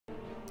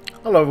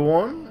Hello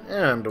everyone,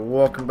 and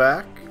welcome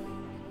back.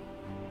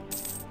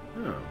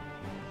 Oh.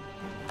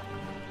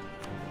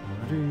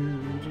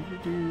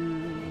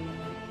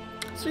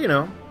 So, you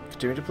know,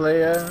 continue to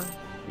play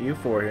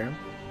EU4 here.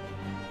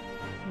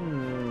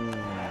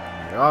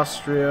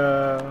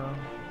 Austria.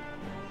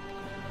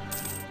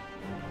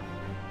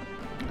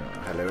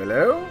 Hello,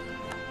 hello.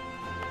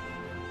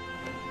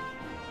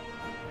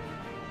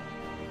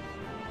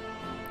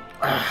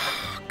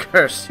 Ah,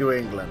 curse you,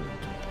 England.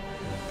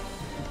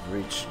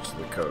 Reached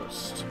the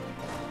coast.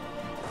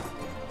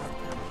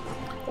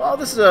 Well,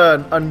 this is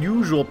an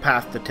unusual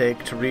path to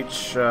take to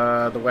reach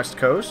the west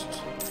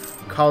coast.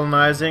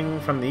 Colonizing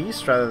from the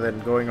east rather than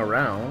going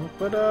around,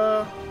 but,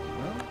 well,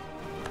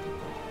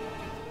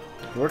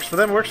 works for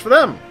them, works for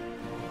them!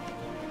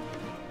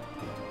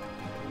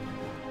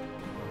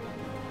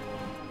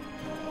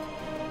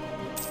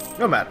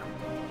 No matter.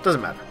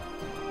 Doesn't matter.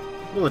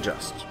 We'll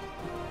adjust.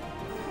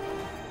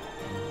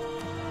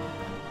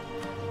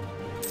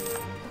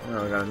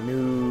 Oh, we got a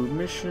new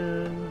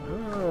mission.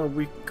 Oh,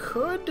 we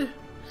could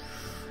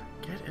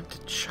get into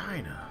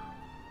China.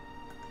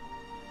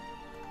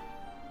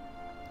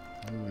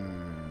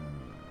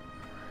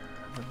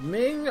 The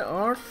Ming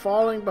are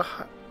falling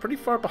pretty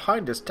far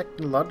behind us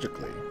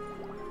technologically.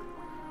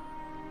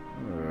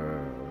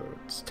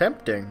 It's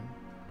tempting.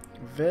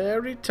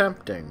 Very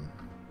tempting.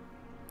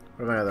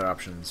 What are my other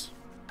options?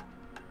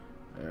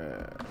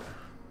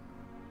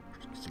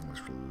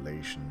 English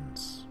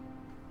relations.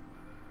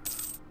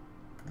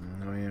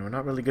 Oh yeah, we're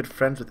not really good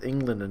friends with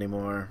England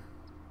anymore.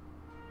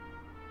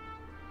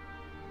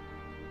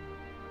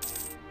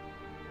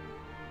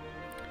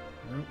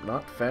 Nope,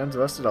 not fans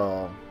of us at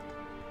all.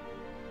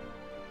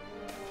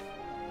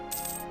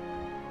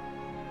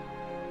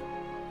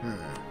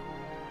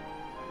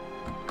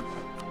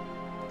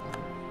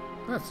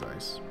 That's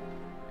nice.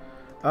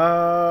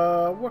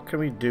 What can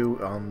we do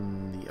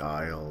on the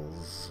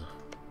Isles?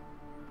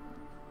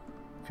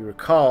 If you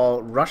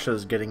recall,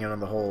 Russia's getting in on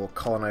the whole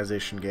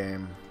colonization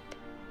game.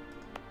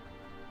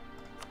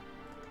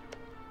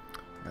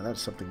 And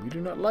that's something we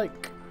do not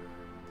like.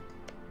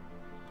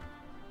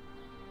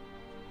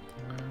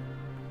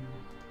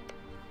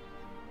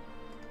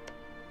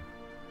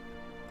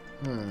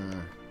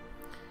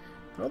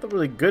 All the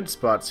really good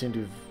spots seem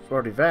to have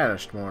already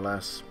vanished, more or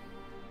less.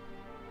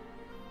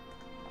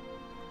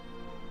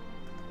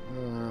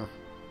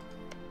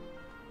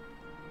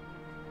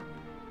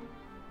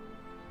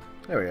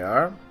 There we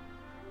are.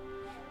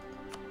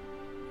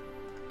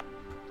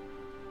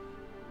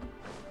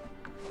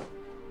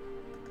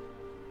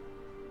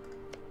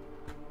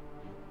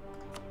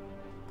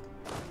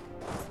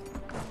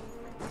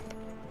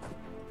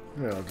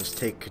 We'll just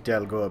take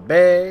Delgoa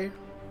Bay.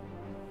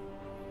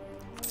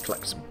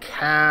 Collect some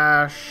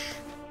cash.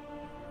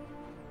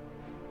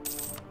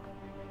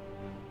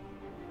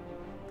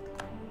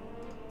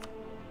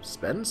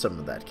 Spend some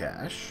of that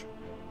cash.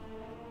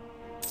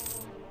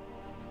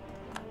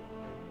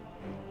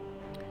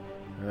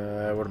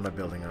 What are my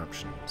building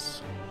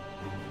options?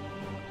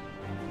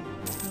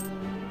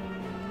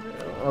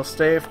 I'll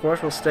stay, of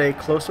course, we'll stay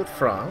close with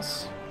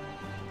France.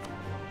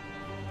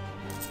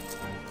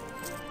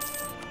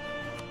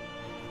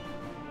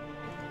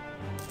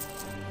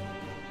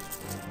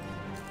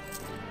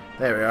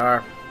 There we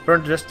are.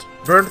 Burned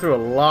through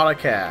a lot of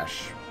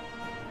cash.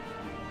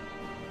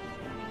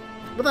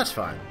 But that's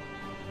fine.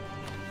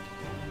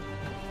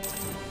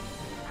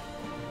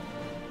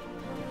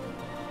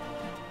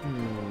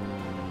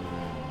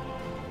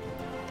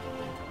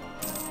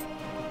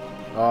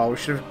 Oh, we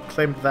should have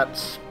claimed that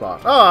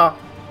spot. Ah!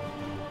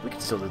 We can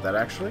still do that,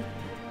 actually.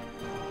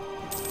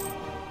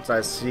 Once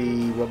I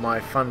see what my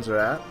funds are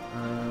at.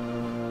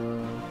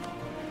 And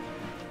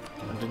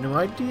a new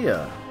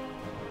idea.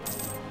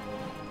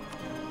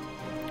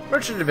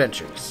 Merchant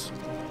Adventures.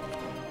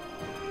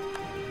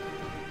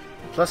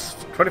 Plus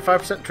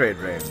 25% trade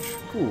range.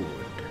 Good.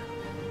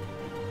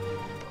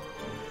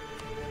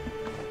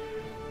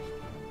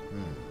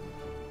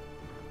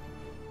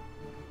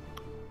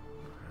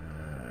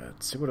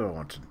 Let's see what I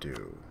want to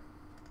do.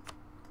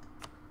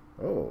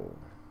 Oh.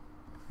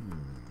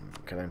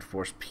 Can I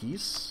enforce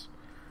peace?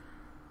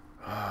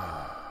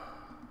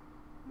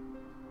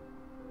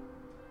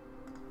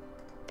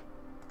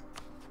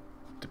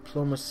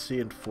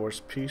 Diplomacy,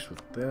 enforce peace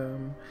with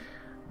them.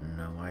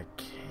 No, I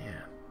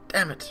can't.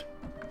 Damn it!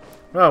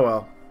 Oh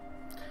well.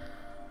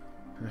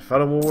 I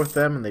fought a war with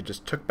them and they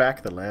just took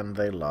back the land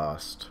they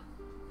lost.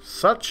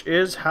 Such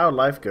is how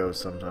life goes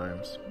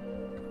sometimes.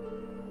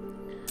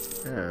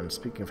 And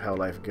speaking of how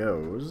life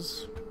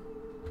goes...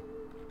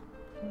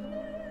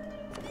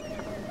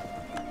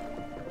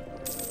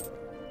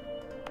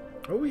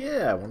 Oh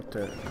yeah, I want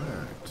to...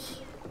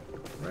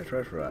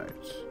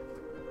 Right.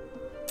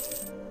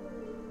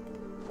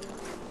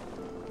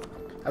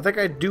 I think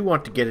I do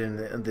want to get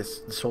in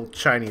this whole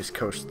Chinese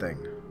coast thing.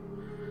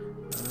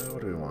 What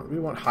do we want? We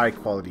want high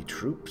quality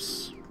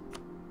troops.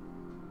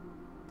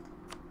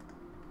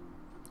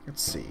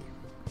 Let's see.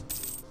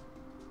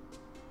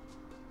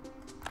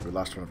 We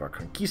lost one of our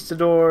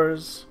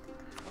conquistadors.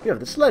 We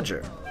have this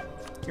ledger.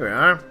 Here we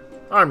are.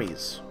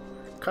 Armies.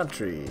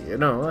 Country.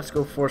 No, let's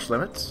go force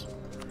limits.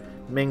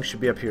 Ming should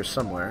be up here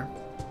somewhere.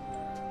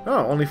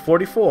 Oh, only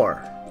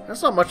 44.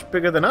 That's not much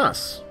bigger than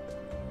us.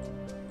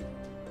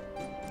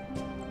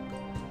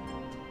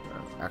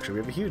 Actually, we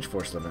have a huge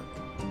force limit.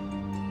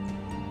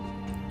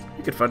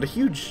 We could fund a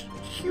huge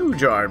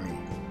army.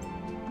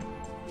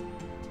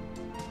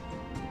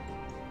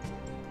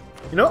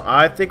 You know,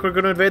 I think we're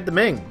going to invade the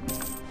Ming.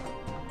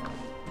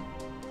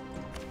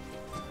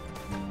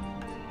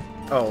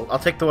 Oh, I'll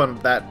take the one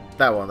that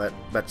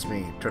lets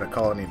me turn a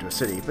colony into a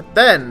city. But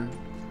then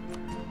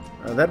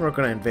we're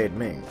going to invade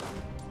Ming.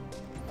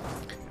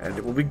 And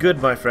it will be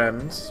good, my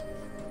friends.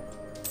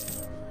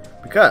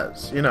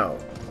 Because, you know,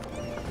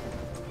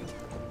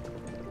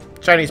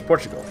 Chinese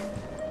Portugal.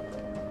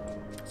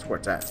 That's where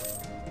it's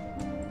at.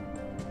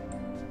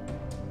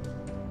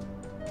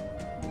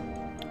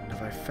 And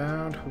have I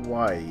found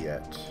Hawaii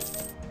yet?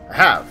 I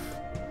have.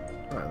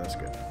 Alright, that's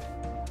good.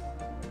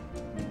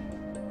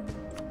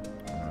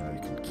 You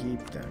can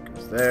keep. That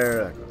goes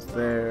there. That goes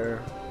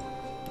there.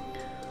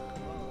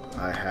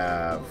 I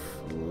have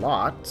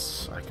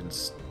lots. I can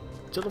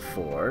still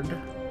afford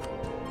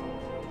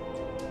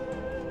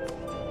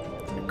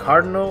a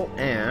cardinal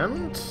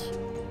and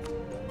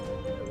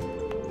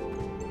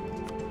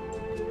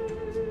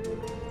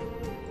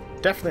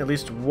definitely at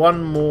least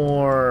one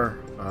more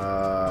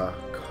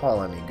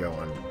colony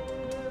going.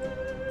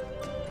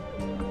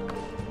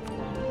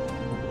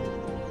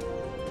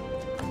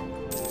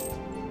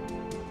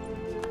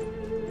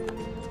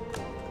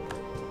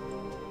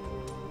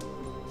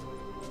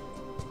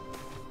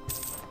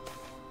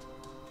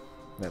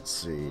 Let's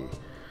see.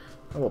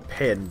 I will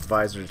pay an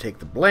advisor to take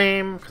the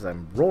blame, because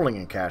I'm rolling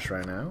in cash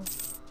right now.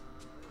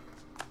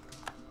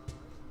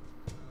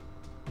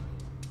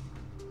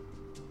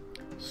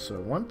 So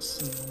once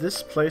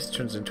this place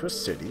turns into a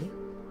city...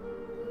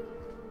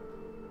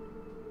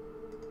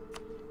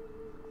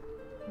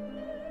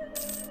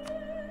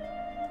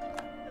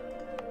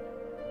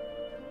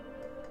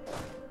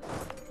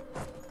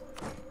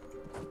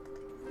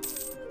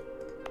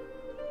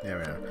 There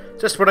we are.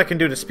 Just what I can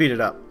do to speed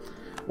it up.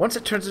 Once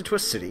it turns into a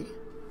city,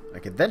 I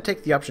can then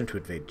take the option to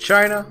invade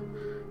China,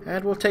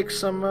 and we'll take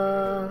some,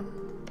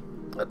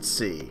 let's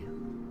see,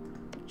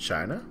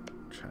 China?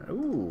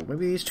 Ooh,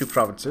 maybe these two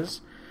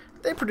provinces.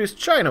 They produce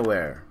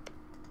Chinaware.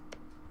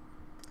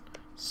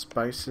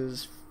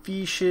 Spices,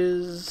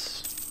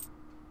 fishes.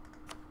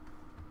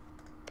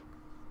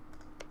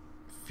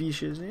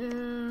 Fishes,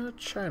 yeah,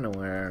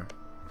 Chinaware.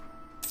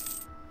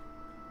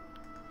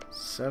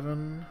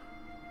 7,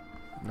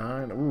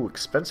 9, ooh,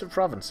 expensive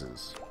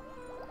provinces.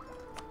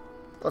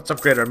 Let's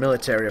upgrade our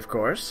military, of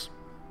course.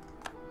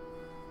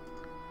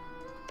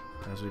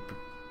 As we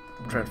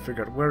try to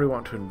figure out where we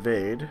want to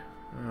invade.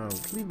 Oh,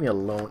 leave me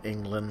alone,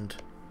 England.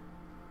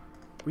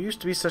 We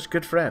used to be such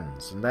good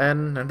friends, and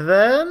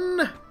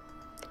then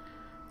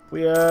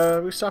we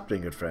stopped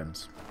being good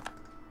friends.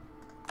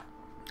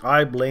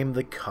 I blame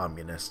the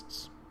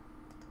communists.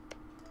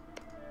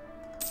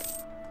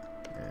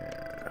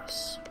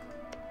 Yes.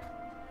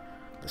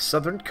 The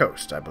southern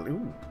coast, I believe.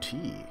 Ooh,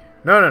 tea.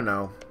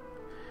 No.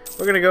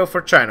 We're gonna go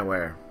for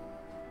Chinaware.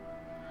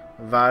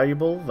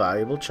 Valuable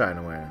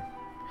Chinaware.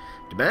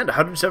 Demand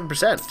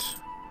 107%,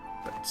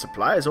 but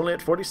supply is only at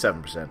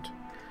 47%.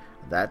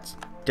 That's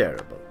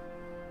terrible.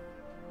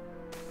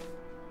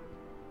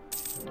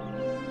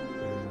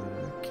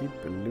 Keep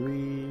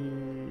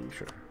Louis.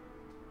 Sure.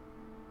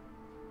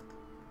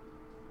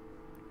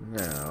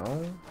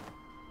 Now,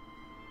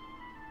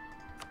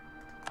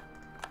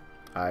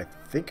 I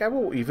think I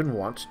will even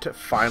want to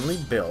finally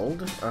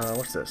build.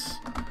 What's this?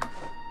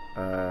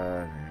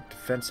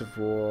 Defensive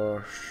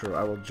war. Sure,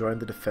 I will join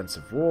the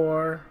defensive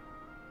war.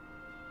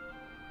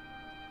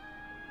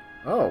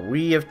 Oh,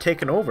 we have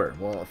taken over.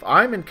 Well, if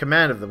I'm in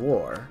command of the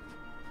war,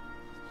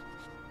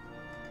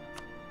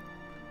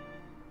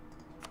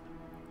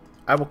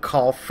 I will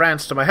call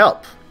France to my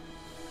help.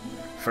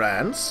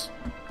 France,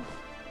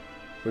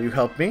 will you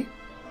help me?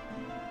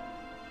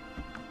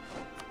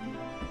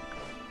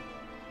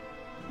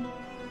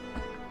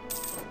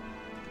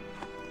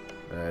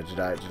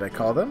 Did I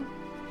call them?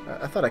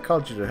 I thought I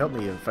called you to help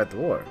me fight the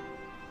war.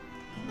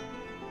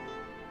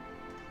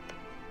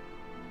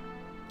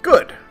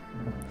 Good.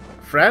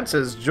 France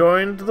has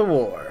joined the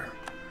war.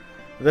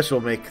 This will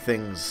make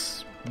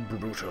things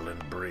brutal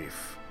and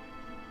brief.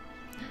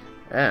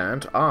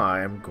 And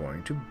I am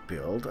going to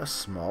build a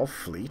small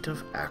fleet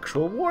of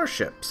actual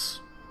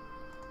warships.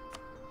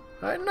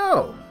 I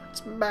know,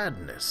 it's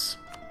madness.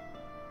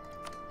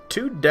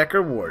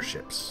 2-decker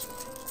warships.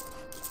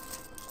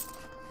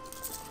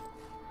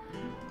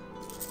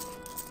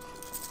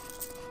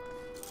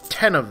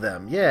 Ten of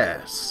them,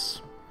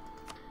 yes.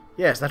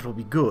 Yes, that will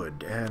be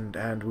good.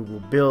 And we will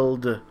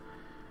build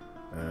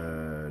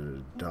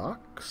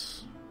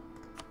docks?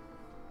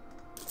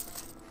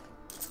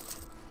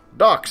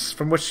 Docks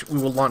from which we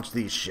will launch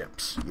these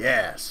ships.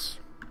 Yes.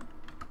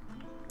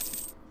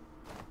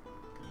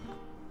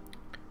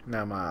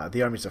 Now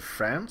the armies of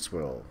France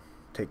will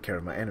take care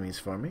of my enemies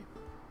for me.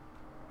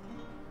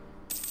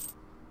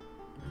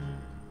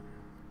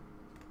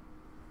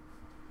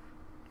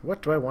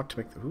 What do I want to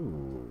make...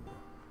 Ooh.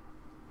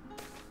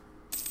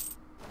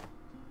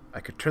 I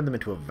could turn them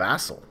into a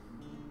vassal.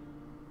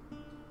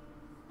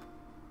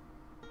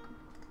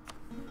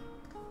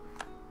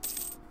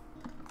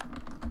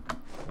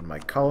 When my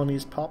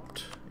colonies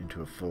popped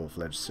into a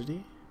full-fledged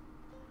city.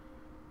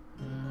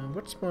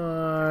 What's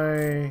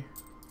my...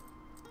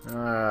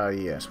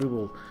 yes, we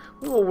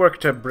will work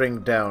to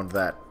bring down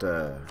that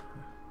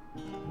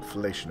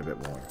inflation a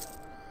bit more.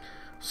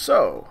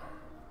 So,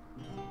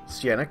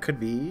 Siena could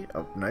be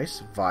a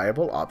nice,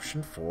 viable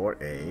option for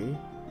a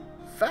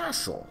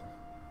vassal.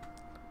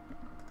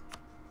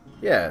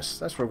 Yes,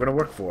 that's what we're going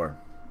to work for.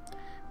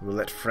 We'll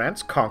let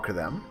France conquer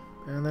them,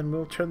 and then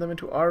we'll turn them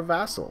into our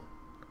vassal.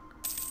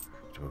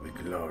 It will be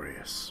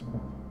glorious.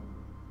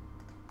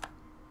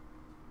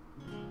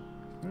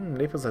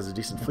 Naples has a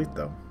decent fleet,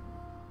 though.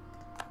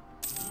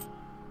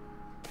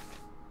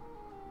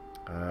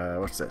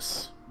 What's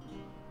this?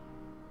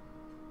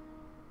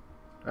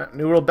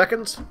 New World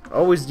beckons.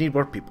 Always need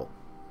more people.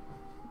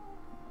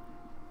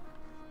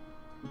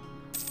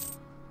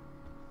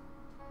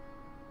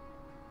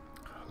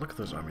 Look at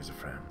those armies of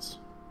France.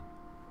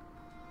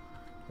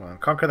 Come on,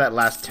 conquer that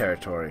last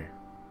territory.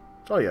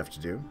 That's all you have to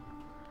do.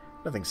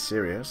 Nothing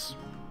serious.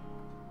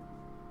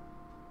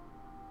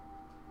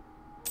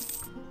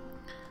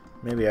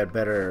 Maybe I'd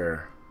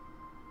better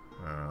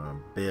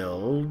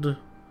build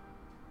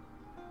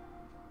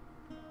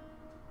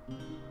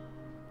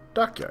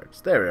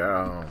dockyards. There we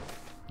are. Oh,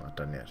 not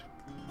done yet.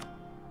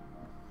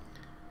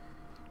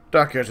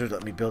 Dockyards would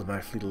let me build my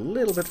fleet a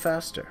little bit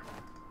faster.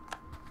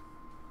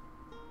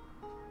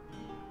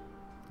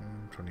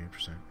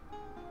 28%.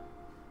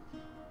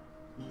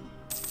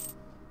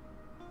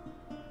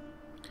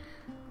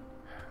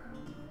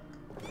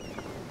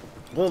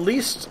 Well, at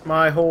least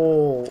my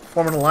whole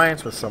form an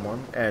alliance with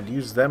someone and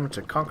use them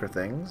to conquer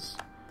things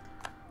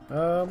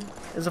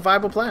is a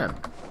viable plan.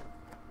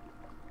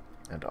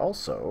 And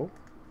also,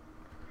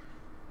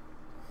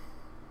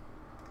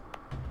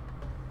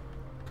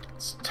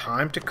 it's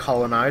time to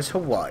colonize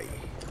Hawaii.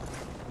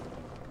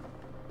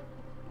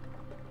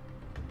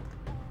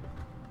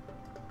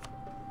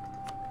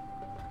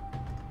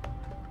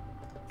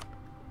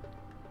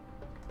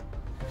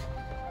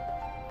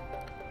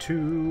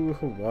 To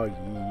Hawaii.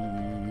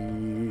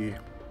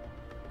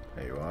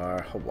 There you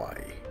are,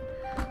 Hawaii.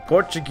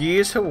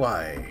 Portuguese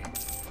Hawaii.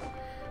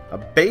 A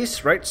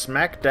base right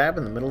smack dab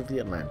in the middle of the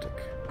Atlantic.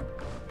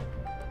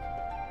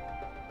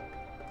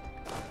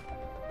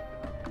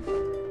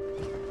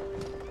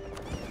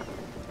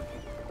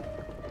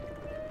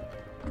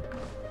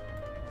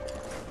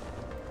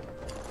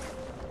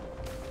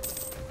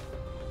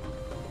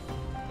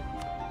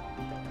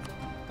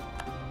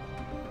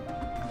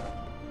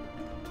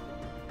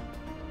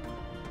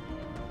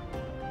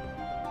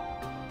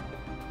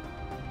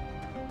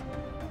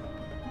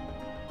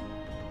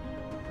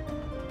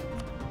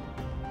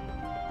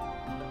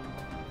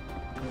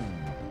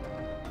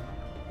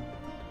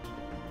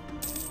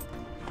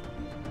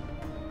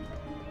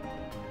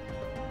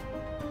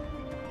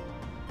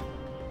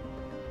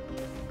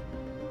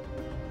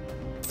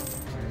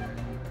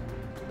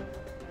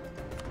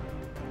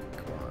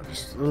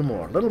 Just a little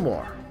more, a little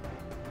more.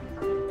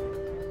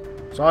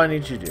 That's all I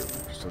need you to do.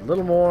 Just a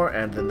little more,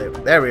 and then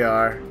there we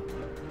are.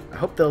 I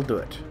hope they'll do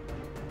it.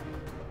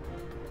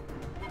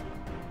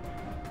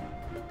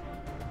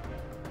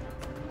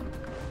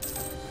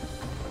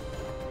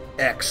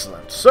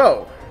 Excellent.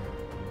 So,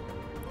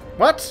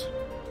 what?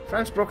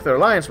 France broke their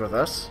alliance with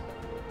us?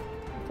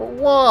 But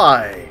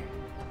why?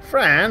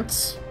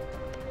 France?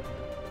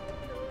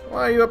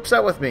 Why are you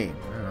upset with me?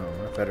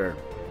 Oh, I better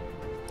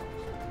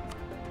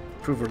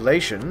improve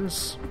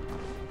relations.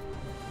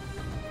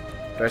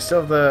 Do I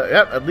still have the...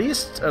 Yep,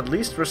 at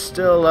least we're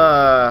still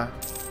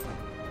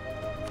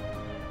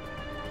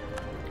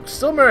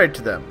married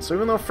to them. So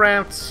even though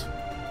France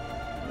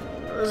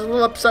is a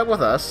little upset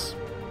with us,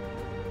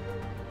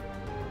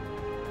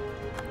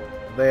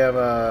 they have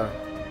let's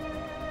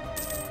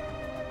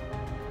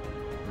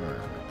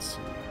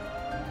see.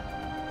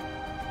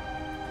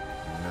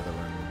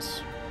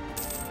 Netherlands.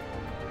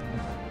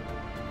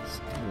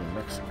 Still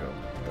Mexico.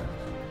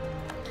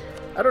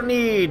 I don't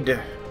need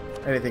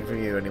anything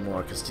from you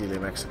anymore, Castilla,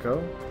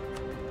 Mexico.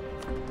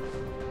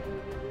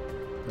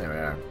 There we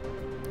are.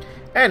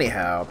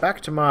 Anyhow,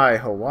 back to my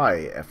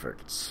Hawaii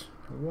efforts.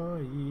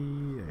 Hawaii,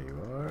 there you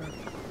are.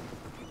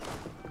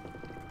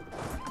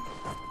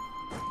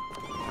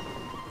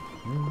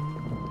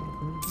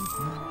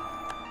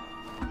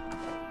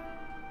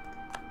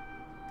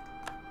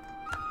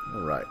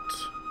 Alright.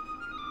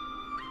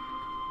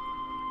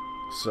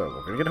 So,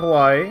 we're gonna get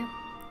Hawaii,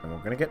 and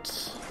we're gonna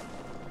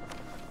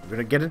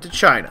get into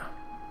China.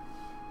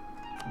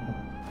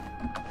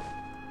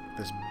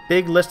 This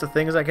big list of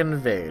things I can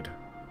invade.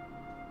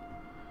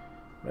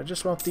 I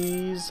just want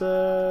these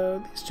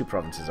two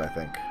provinces, I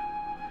think.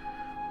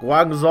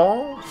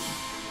 Guangzhou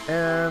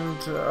and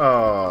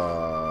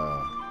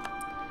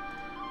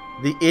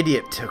the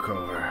idiot took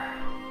over.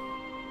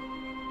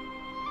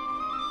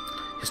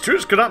 His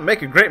troops could not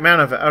make a great man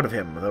out of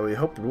him, though we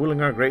hope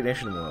ruling our great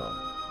nation well.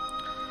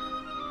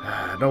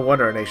 No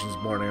wonder our nation's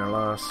mourning our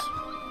loss.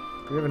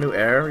 Do we have a new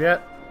heir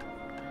yet?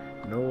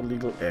 No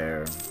legal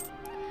heir.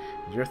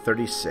 You're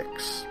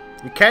 36.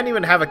 You can't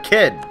even have a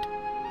kid!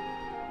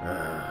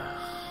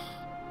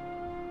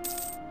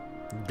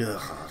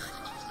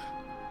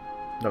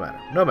 No matter.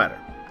 No matter.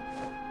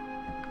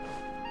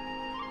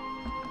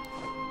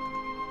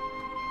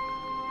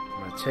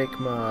 I'm gonna take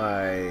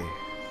my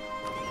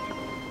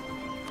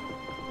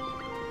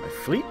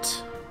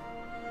fleet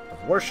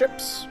of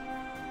warships.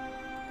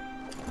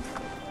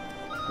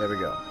 There we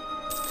go.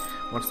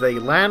 Once they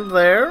land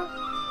there,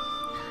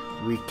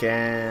 we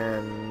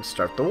can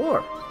start the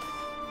war.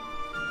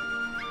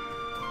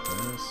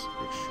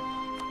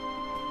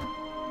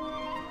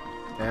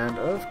 And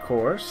of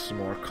course,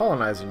 more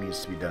colonizing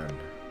needs to be done.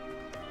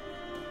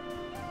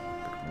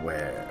 But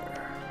where?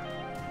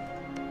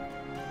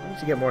 I need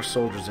to get more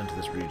soldiers into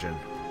this region.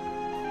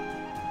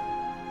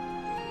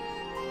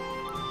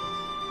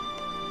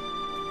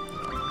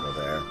 Go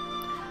there.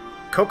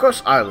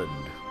 Cocos Island.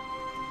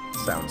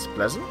 Sounds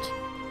pleasant.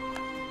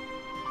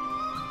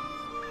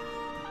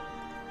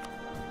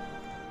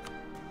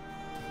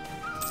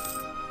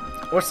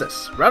 What's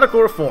this?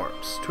 Radical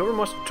reforms. Two of our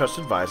most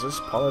trusted advisors,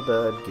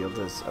 Paula and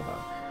Gildas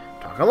about.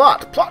 Talk a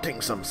lot.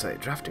 Plotting, some say.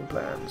 Drafting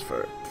plans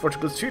for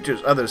Portugal's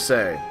futures, others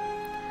say.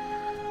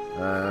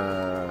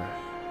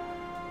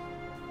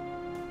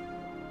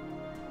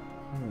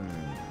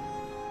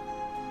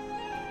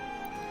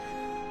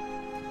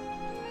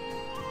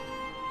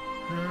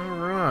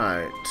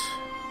 Alright.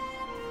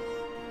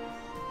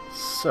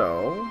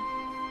 So...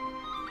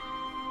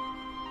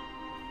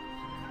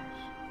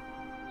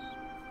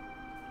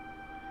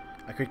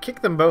 I could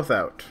kick them both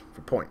out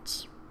for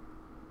points.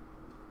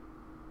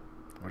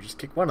 Or just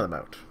kick one of them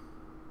out.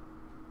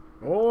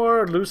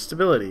 Or lose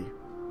stability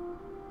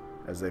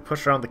as they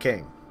push around the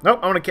king. Nope,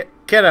 I want to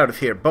get out of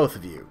here, both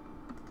of you.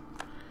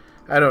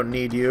 I don't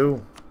need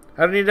you.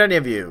 I don't need any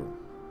of you.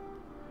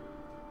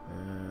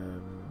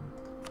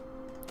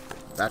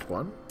 That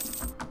one.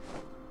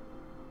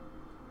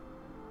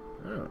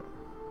 Oh.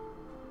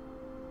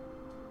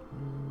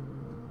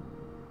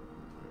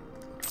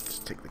 Let's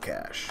take the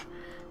cash.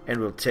 And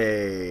we'll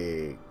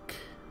take...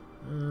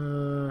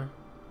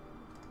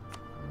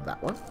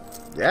 that one.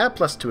 Yeah,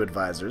 plus 2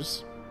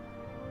 advisors.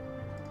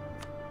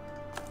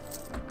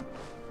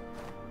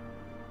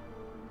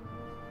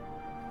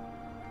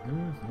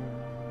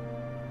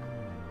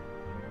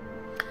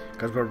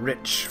 Because we're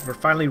rich. We're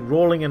finally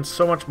rolling in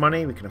so much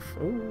money. We can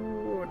afford...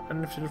 Oh,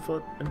 an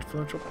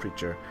influential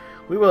preacher.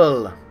 We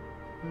will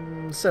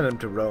send him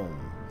to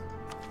Rome.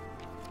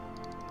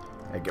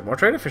 And get more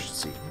trade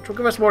efficiency, which will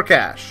give us more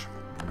cash.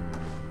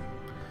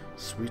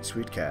 Sweet,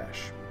 sweet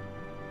cash.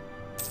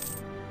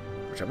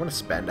 Which I'm going to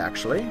spend,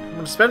 actually. I'm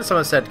going to spend some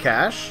of said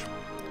cash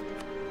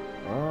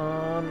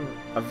on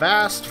a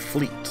vast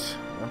fleet,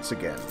 once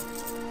again.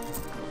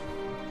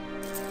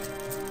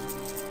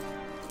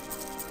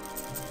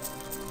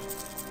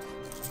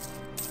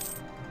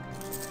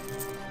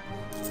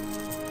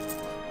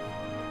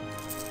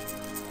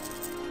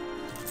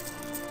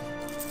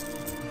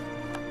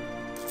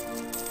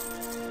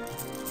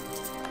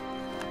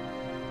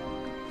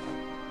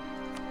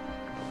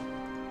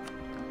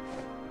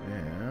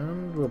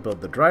 We'll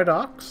build the dry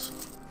docks.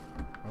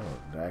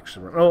 Oh,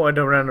 actually, oh, I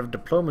don't run out of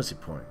diplomacy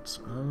points.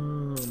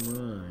 Oh,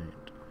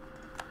 right.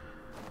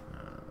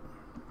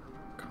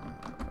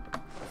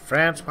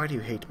 France, why do you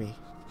hate me?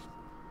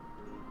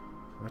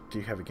 What do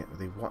you have again?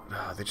 They want.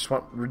 Oh, they just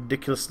want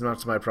ridiculous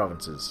amounts of my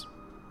provinces.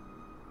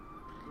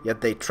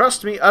 Yet they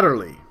trust me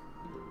utterly.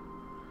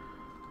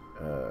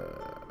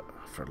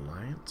 For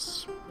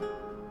alliance.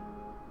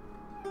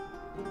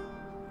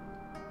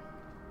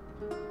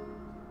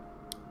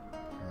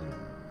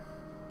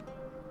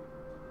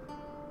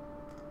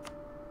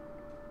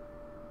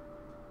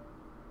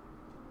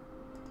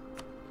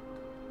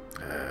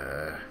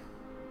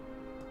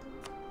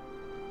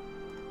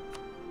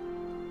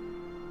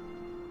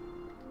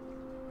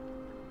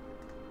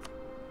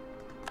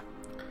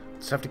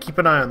 Just have to keep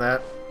an eye on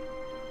that.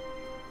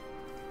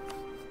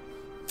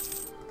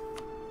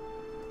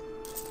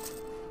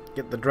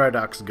 Get the dry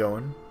docks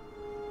going.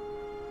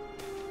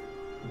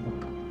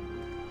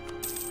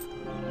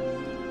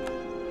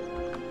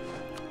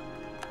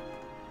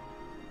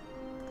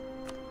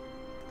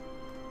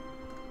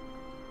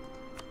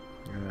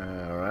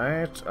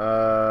 Alright,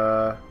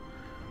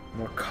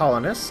 more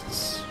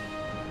colonists.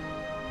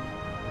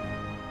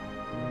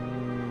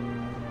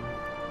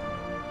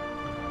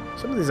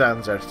 Some of these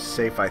islands are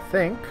safe, I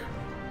think.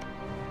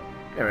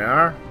 Here we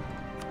are.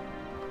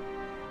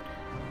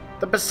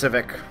 The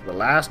Pacific, the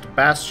last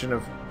bastion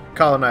of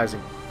colonizing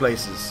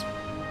places.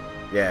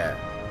 Yeah.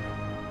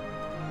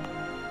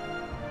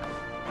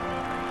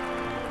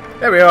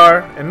 There we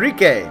are,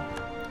 Enrique.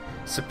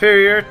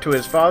 Superior to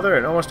his father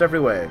in almost every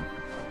way.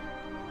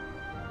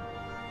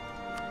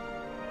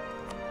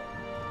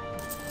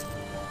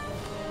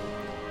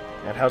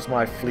 And how's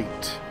my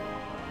fleet?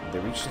 They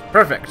reached it.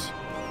 Perfect.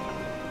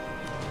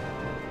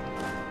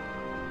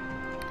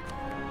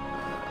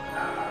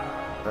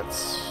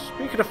 Let's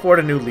We could afford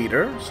a new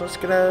leader, so let's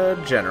get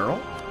a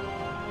general.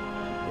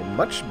 A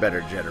much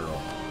better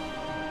general.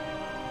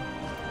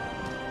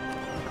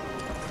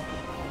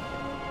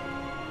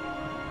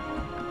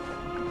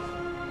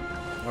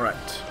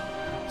 Alright.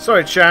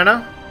 Sorry,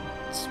 China.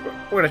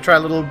 We're gonna try a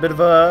little bit of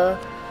a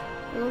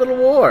little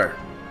war.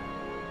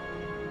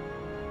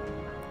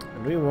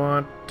 And we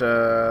want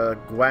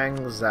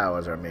Guangzhou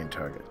as our main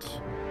target.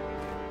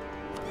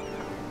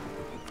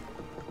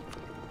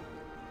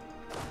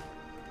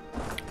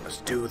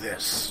 Let's do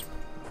this.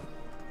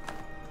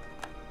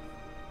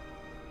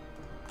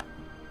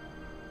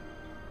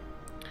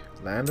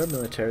 Land our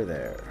military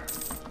there.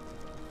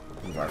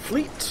 Move our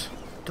fleet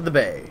to the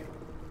bay.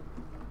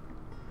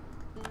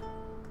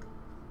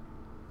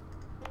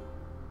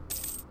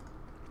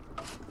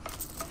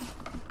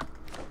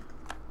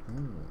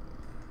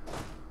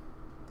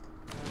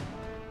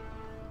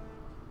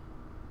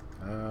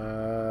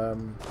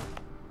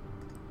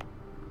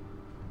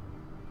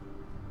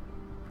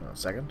 Hold on a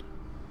second.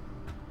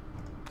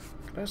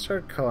 Can I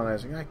start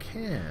colonizing? I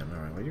can.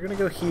 Alright, well, you're gonna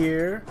go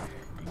here.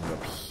 You can go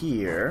up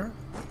here.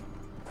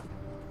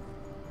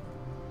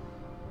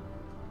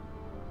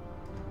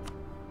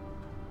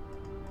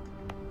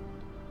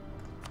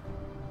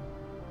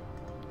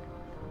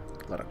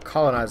 A lot of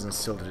colonizing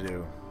still to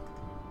do.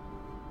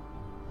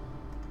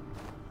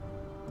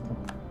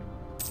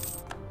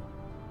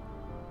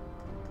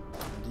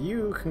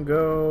 You can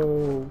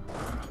go...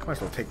 Might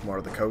as well take more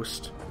of the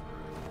coast.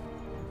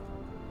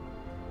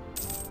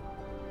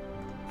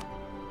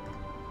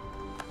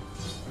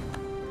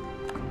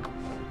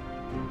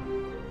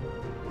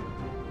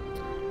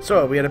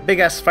 So we had a big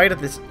ass fight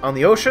on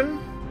the ocean.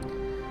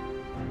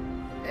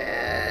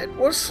 It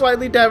was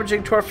slightly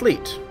damaging to our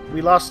fleet.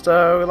 We lost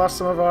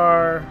some of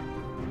our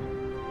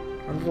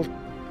little.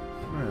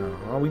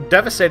 Well, we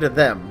devastated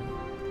them.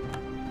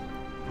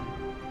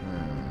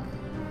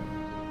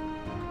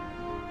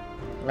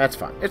 That's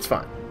fine. It's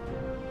fine.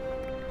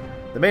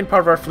 The main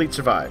part of our fleet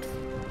survived.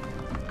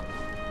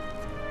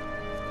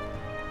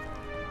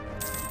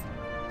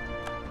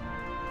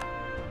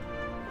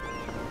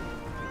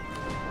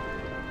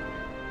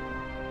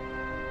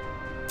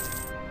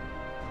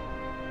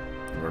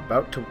 We're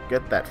about to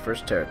get that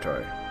first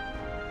territory.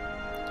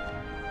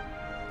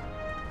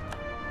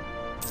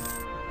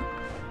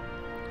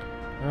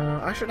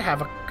 I should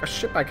have a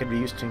ship I could be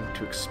using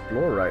to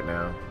explore right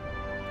now.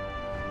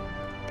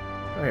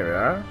 Oh, here we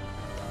are.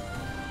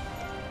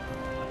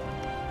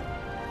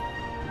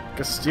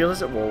 Castile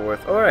is at war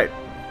with. Alright.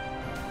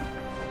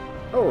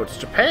 Oh, it's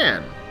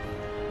Japan.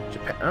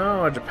 Japan.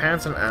 Oh,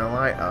 Japan's an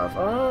ally of.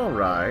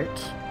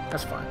 Alright.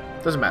 That's fine.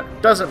 Doesn't matter.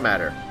 Doesn't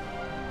matter.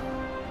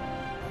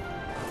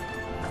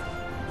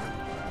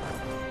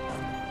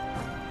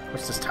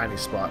 What's this tiny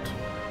spot?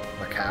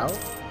 Macau?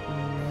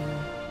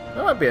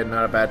 That might be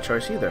not a bad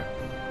choice either.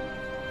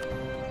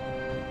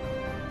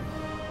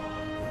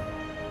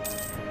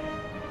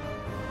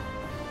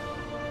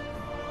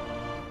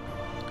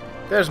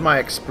 There's my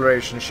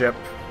exploration ship.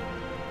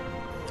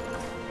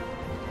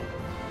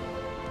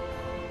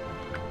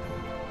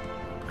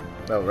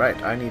 Oh, right.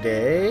 I need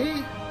a...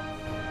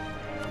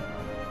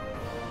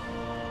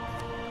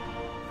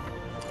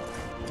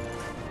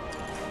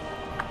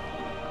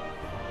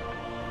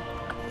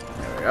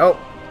 There we go.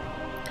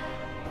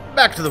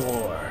 Back to the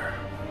war.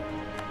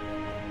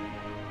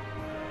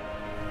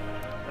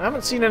 I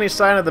haven't seen any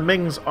sign of the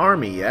Ming's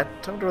army yet.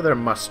 I wonder where they're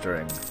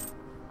mustering.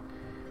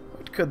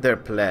 What could their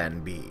plan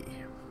be?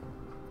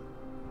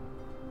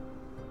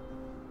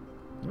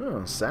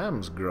 Oh,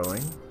 Sam's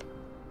growing.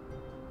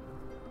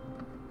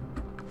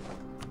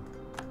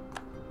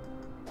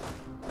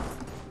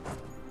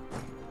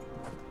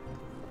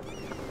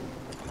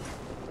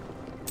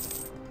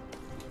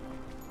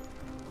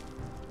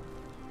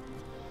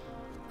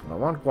 I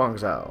want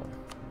Guangzhou.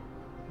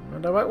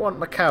 And I might want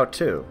Macau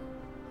too.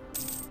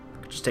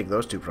 I could just take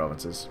those two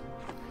provinces.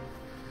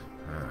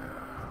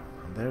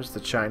 There's the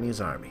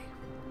Chinese army.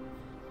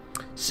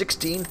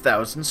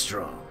 16,000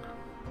 strong.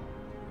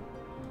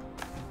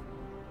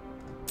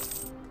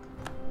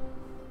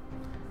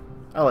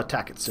 I'll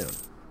attack it soon.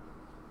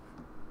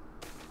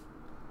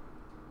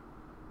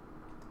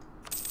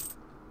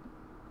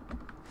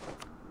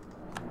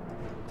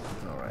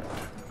 Alright.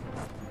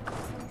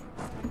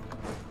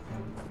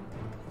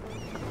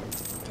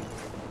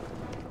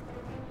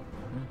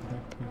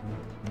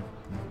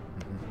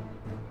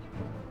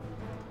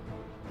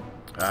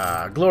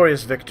 Ah,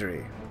 glorious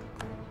victory.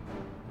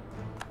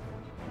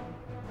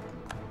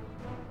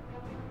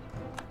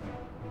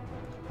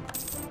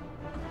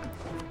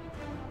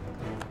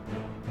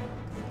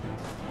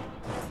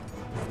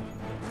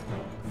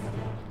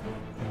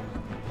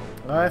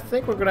 I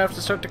think we're going to have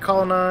to start to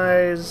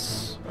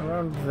colonize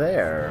around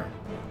there.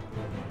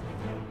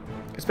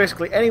 It's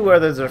basically anywhere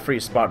there's a free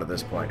spot at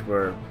this point.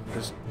 We're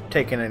just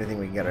taking anything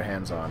we can get our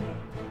hands on.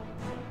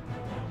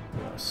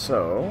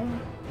 So...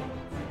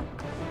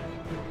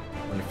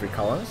 Any free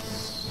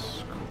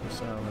colonists?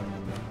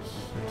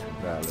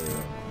 Value.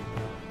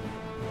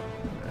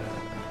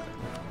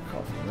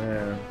 Call from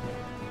there.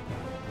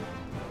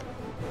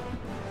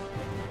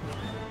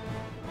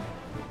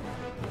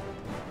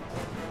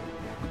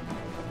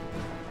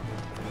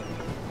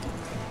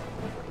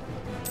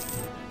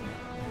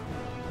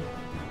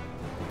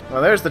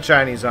 Well, there's the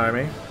Chinese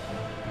army.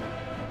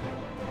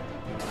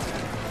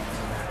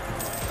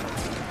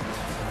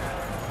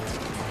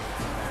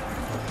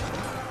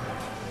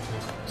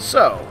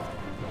 So,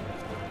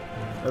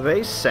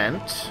 they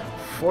sent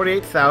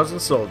 48,000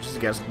 soldiers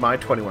against my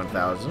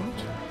 21,000.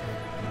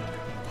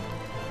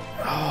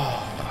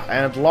 Oh,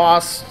 and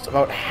lost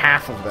about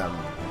half of them.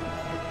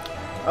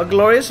 A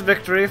glorious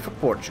victory for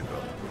Portugal.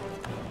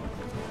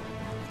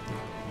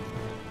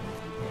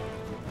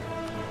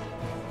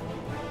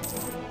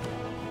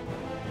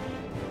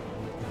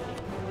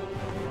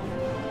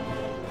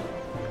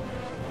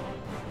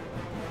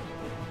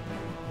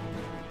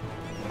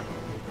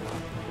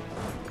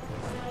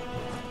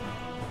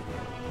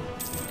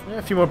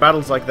 A few more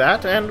battles like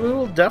that, and we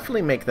will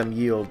definitely make them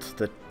yield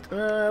the...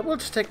 we'll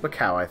just take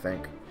Macau, I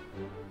think.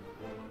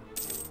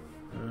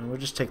 We'll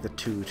just take the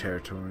 2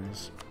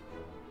 territories.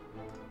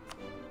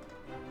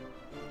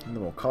 And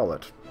then we'll call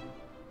it.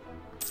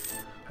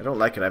 I don't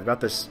like it. I've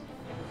got this...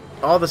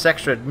 all this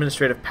extra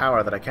administrative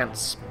power that I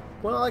can't...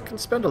 well, I can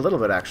spend a little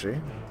bit,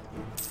 actually.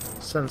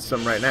 Send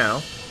some right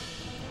now.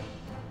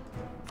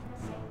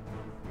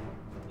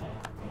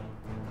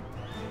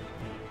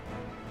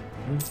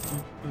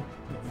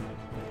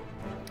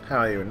 How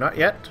are you? Not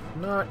yet?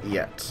 Not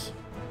yet.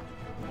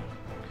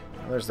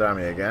 There's the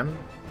army again.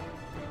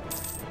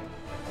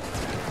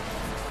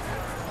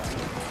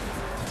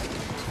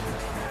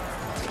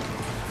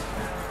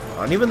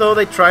 And even though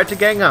they tried to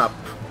gang up,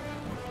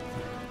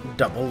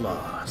 double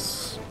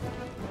loss.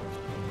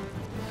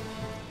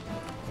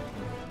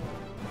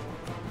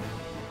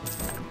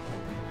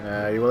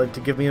 You willing to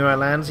give me my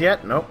lands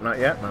yet? Nope, not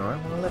yet. Alright,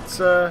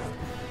 well,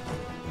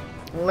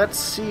 let's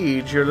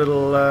siege your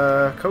little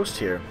coast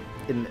here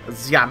in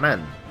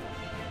Xiamen.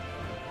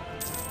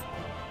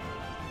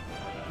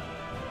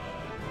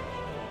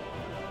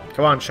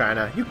 Come on,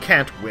 China. You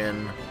can't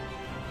win.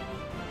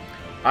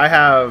 I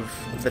have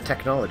the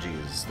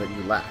technologies that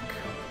you lack.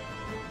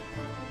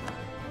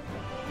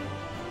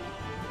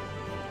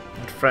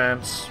 And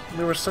France,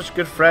 we were such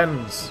good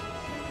friends.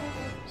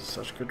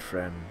 Such good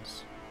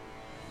friends.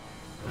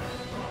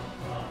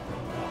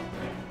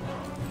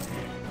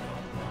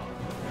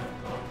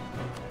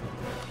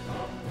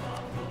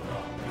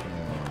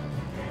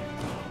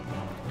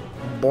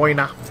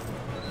 Boina.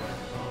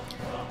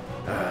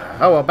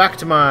 Oh well, back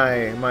to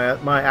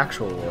my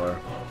actual war.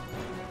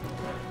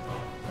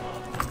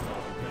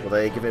 Will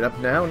they give it up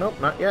now? Nope,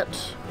 not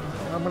yet.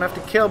 I'm gonna have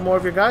to kill more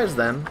of your guys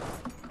then.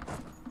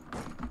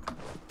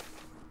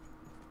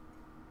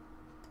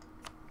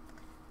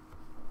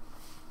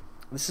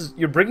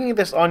 You're bringing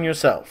this on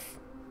yourself.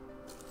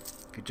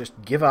 If you just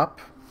give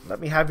up, let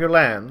me have your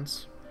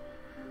lands,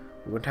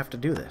 we wouldn't have to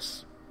do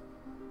this.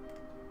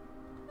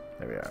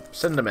 There we are.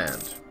 Send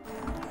demand.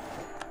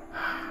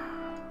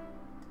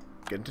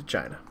 Get into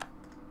China.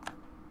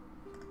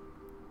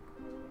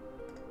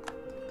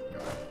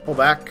 Pull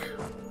back.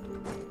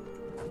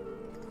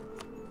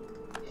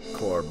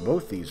 Core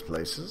both these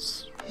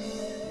places.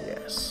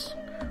 Yes.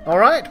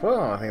 Alright,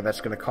 well, I think that's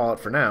going to call it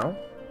for now.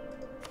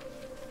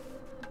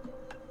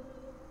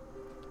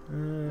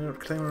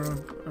 Claim our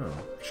own... oh,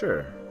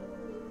 sure.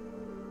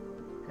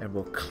 And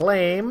we'll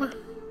claim...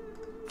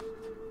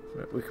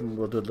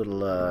 we'll do a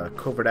little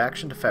covert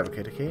action to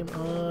fabricate a game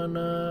on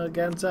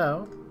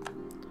Ganzhou.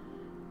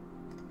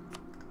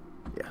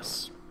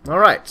 Yes.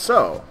 Alright,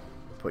 so...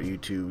 put you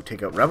to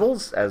take out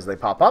rebels as they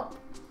pop up.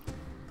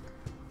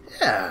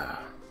 Yeah.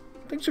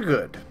 Things are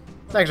good.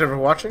 Thanks everyone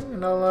for watching,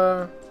 and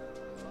I'll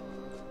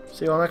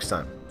see you all next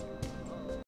time.